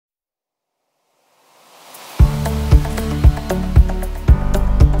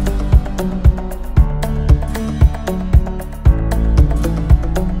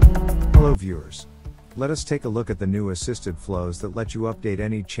Let us take a look at the new assisted flows that let you update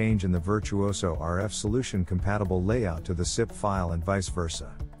any change in the Virtuoso RF Solution compatible layout to the SIP file and vice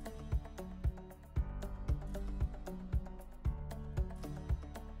versa.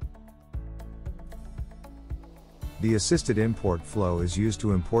 The assisted import flow is used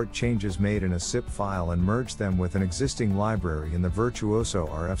to import changes made in a SIP file and merge them with an existing library in the Virtuoso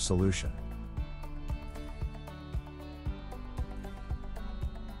RF Solution.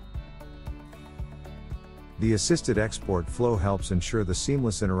 The assisted export flow helps ensure the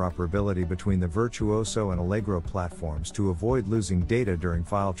seamless interoperability between the Virtuoso and Allegro platforms to avoid losing data during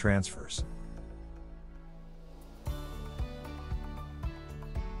file transfers.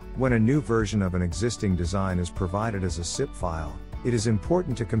 When a new version of an existing design is provided as a SIP file, it is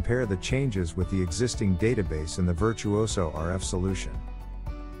important to compare the changes with the existing database in the Virtuoso RF Solution.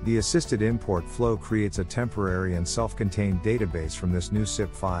 The assisted import flow creates a temporary and self-contained database from this new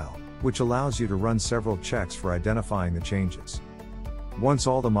SIP file, which allows you to run several checks for identifying the changes. Once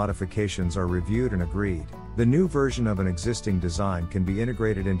all the modifications are reviewed and agreed, the new version of an existing design can be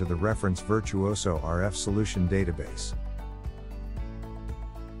integrated into the reference Virtuoso RF Solution database.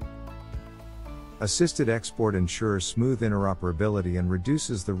 Assisted export ensures smooth interoperability and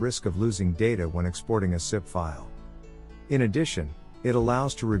reduces the risk of losing data when exporting a SIP file. In addition, it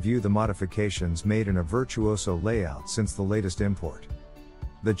allows to review the modifications made in a Virtuoso layout since the latest import.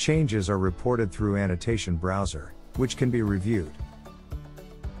 The changes are reported through Annotation Browser, which can be reviewed.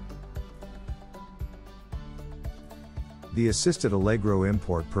 The assisted Allegro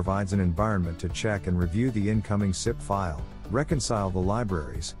import provides an environment to check and review the incoming SIP file, reconcile the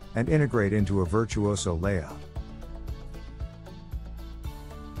libraries, and integrate into a Virtuoso layout.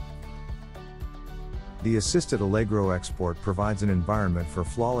 The assisted Allegro export provides an environment for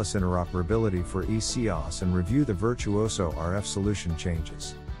flawless interoperability for ECOS and review the Virtuoso RF Solution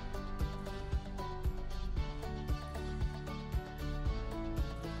changes.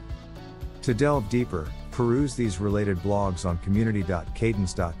 To delve deeper, peruse these related blogs on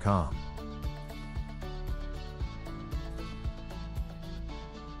community.cadence.com.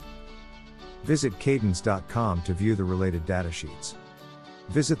 Visit cadence.com to view the related datasheets.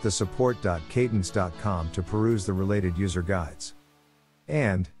 Visit the support.cadence.com to peruse the related user guides.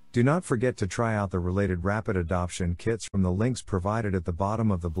 And, do not forget to try out the related rapid adoption kits from the links provided at the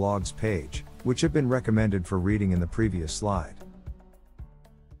bottom of the blog's page, which have been recommended for reading in the previous slide.